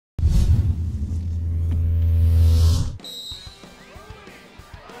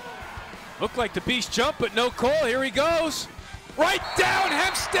Looked like the Beast jumped, but no call. Here he goes. Right down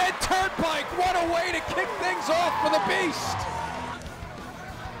Hempstead Turnpike. What a way to kick things off for the Beast.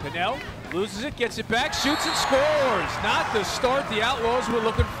 Pinnell loses it, gets it back, shoots and scores. Not the start the Outlaws were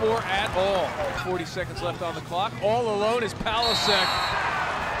looking for at all. 40 seconds left on the clock. All alone is Palasek.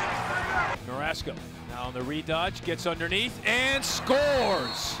 Norasco now on the redodge, gets underneath and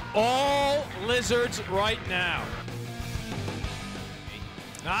scores. All Lizards right now.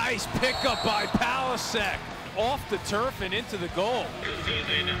 Nice pickup by Palasek. Off the turf and into the goal.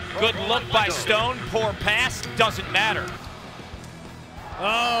 Good look by Stone, poor pass, doesn't matter.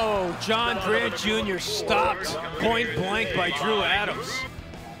 Oh, John Grant Jr. stopped point blank by Drew Adams.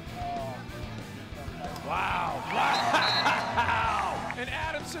 Wow, wow! And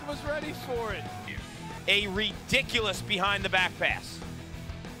Adamson was ready for it. A ridiculous behind the back pass.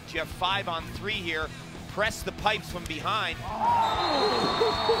 You have 5-on-3 here. Press the pipes from behind.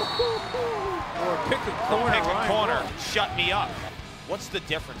 Or pick a corner. Pick a corner. Shut me up. What's the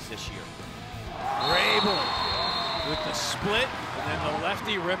difference this year? Rabel with the split and then the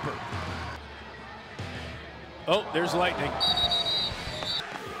lefty ripper. Oh, there's lightning.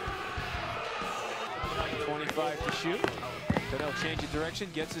 25 to shoot. Pinnell changes direction,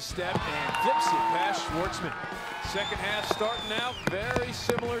 gets a step, and flips it past Schwartzman. Second half starting out very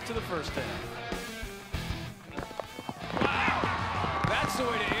similar to the first half. Wow, that's the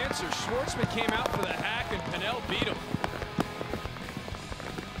way to answer. Schwartzman came out for the hack and Pinnell beat him.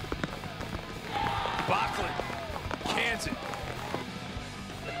 Bachland cans it.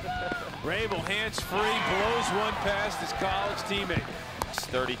 Rabel hands free, blows one past his college teammate. It's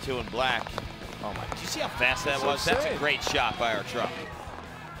 32 in black. Oh my, did you see how fast that was? That's a great shot by our truck.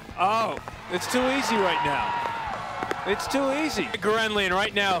 Oh, it's too easy right now. It's too easy. Grenlian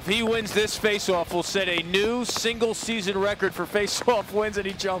right now, if he wins this faceoff, will set a new single-season record for faceoff wins, and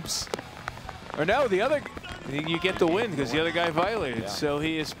he jumps. Or no, the other, you get the win because the other guy violated. Yeah. So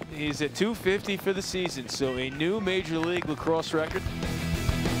he's at 250 for the season. So a new Major League Lacrosse record.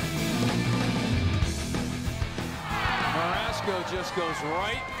 Norasco just goes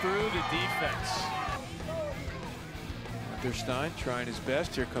right through the defense. Stein trying his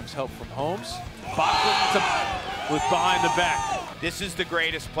best. Here comes help from Holmes. Bachland with behind the back. This is the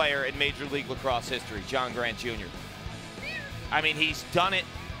greatest player in Major League Lacrosse history, John Grant Jr. I mean, he's done it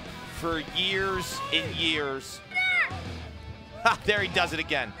for years and years. Ha, there he does it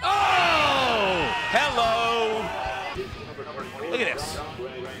again. Oh! Hello! Look at this.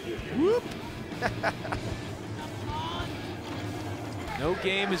 Whoop. No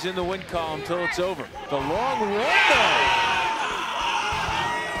game is in the win column until it's over. The long window.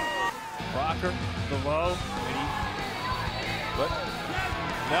 Rocker, the low, but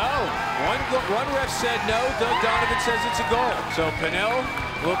no. One ref said no. Doug Donovan says it's a goal. So Pinnell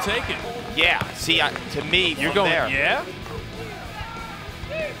will take it. Yeah. See, to me, you're going there. Yeah.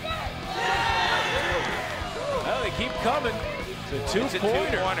 Well, they keep coming. It's a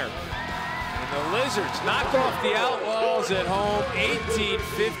two-pointer. And the Lizards knock off the Outlaws at home,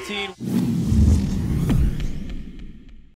 18-15.